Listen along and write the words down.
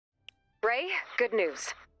Ray, good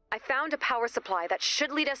news. I found a power supply that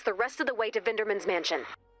should lead us the rest of the way to Vinderman's mansion.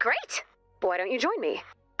 Great! Why don't you join me?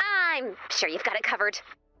 I'm sure you've got it covered.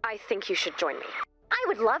 I think you should join me. I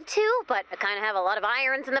would love to, but I kind of have a lot of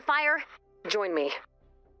irons in the fire. Join me.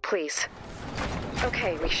 Please.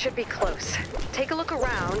 Okay, we should be close. Take a look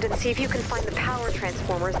around and see if you can find the power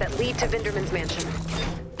transformers that lead to Vinderman's mansion.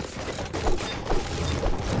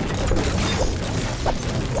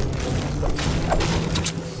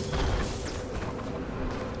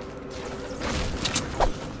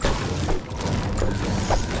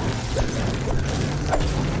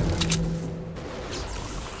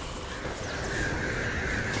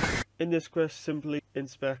 In this quest, simply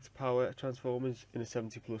inspect power transformers in a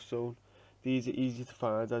 70+ zone. These are easy to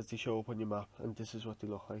find as they show up on your map, and this is what they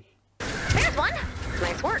look like. There's one!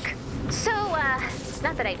 Nice work. So,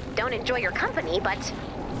 not that I don't enjoy your company, but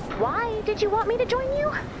why did you want me to join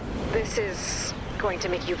you? This is going to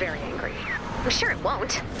make you very angry. I'm sure it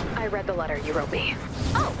won't. I read the letter you wrote me.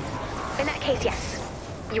 Oh, in that case, yes.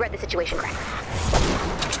 You read the situation correct.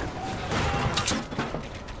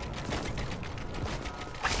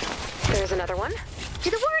 There's another one.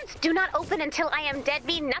 Do the words "do not open until I am dead"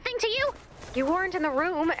 mean nothing to you? You weren't in the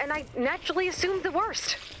room, and I naturally assumed the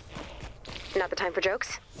worst. Not the time for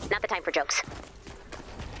jokes? Not the time for jokes.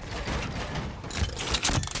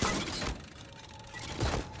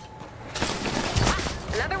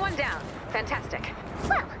 Another one down. Fantastic.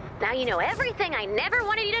 Well, now you know everything I never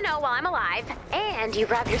wanted you to know while I'm alive, and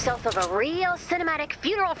you've robbed yourself of a real cinematic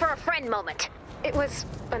funeral for a friend moment. It was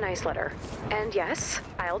a nice letter. And yes,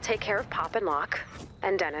 I'll take care of Pop and Locke,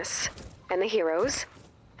 and Dennis, and the heroes,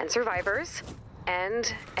 and survivors,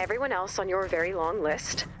 and everyone else on your very long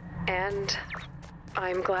list. And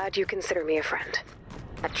I'm glad you consider me a friend.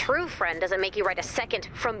 A true friend doesn't make you write a second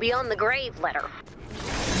from beyond the grave letter.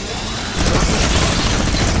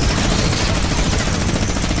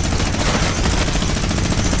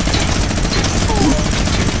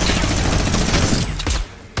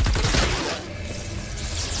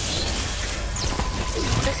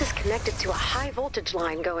 This is connected to a high voltage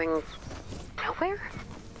line going nowhere?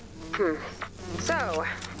 So,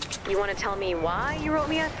 you want to tell me why you wrote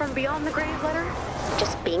me a from beyond the grave letter?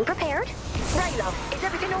 Just being prepared. Ray, love, is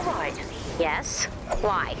everything all right? Yes.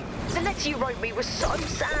 Why? The letter you wrote me was so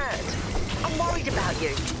sad. I'm worried about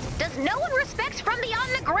you. Does no one respect from beyond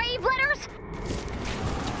the grave letters?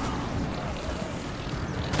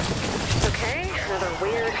 Okay, another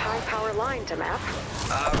weird high-power line to map.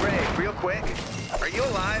 Ray, real quick. Are you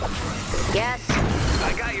alive? Yes.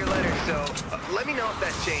 I got your letter, so let me know if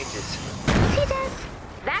that changes. He does.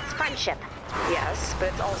 That's friendship. Yes, but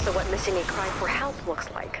it's also what missing a cry for help looks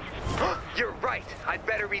like. You're right. I'd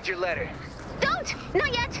better read your letter. Don't!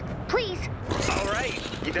 Not yet! Please! All right.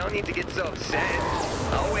 You don't need to get so upset.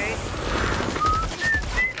 I'll wait.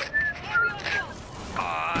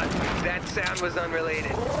 That sound was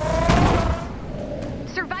unrelated.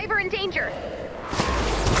 Survivor in danger.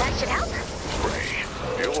 That should help. Ray,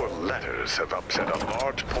 your letters have upset a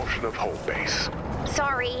large portion of home base.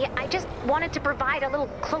 Sorry, I just wanted to provide a little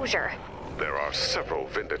closure. There are several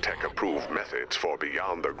Vindertech-approved methods for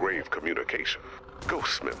beyond-the-grave communication.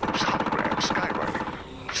 Ghost memos, holograms,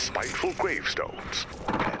 skywriting, spiteful gravestones,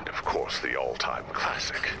 and of course the all-time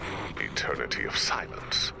classic, Eternity of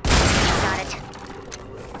Silence. Got it.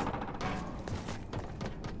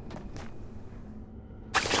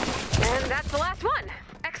 And that's the last one.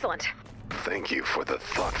 Excellent. Thank you for the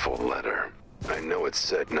thoughtful letter. I know it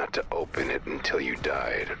said not to open it until you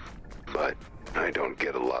died, but I don't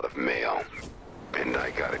get a lot of mail, and I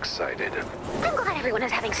got excited. I'm glad everyone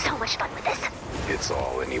is having so much fun with this. It's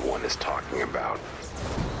all anyone is talking about.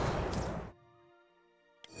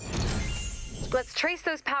 Let's trace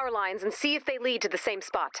those power lines and see if they lead to the same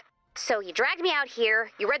spot. So you dragged me out here,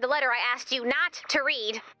 you read the letter I asked you not to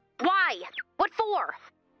read. Why? What for?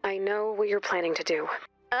 I know what you're planning to do.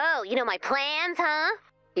 Oh, you know my plans, huh?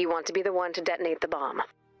 You want to be the one to detonate the bomb.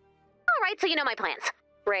 All right, so you know my plans.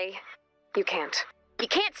 Ray, you can't. You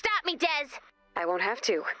can't stop me, Des. I won't have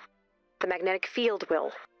to. The magnetic field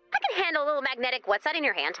will. I can handle a little magnetic. What's that in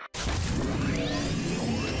your hand?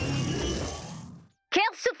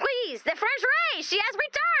 Quelle surprise! The French Ray! She has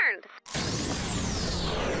returned!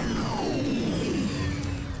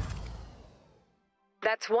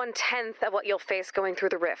 That's 1/10 of what you'll face going through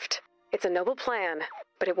the rift. It's a noble plan,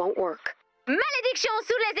 but it won't work. Malédiction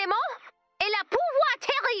sous les aimants et la pouvoir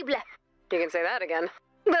terrible! You can say that again.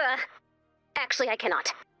 Ugh. Actually, I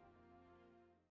cannot.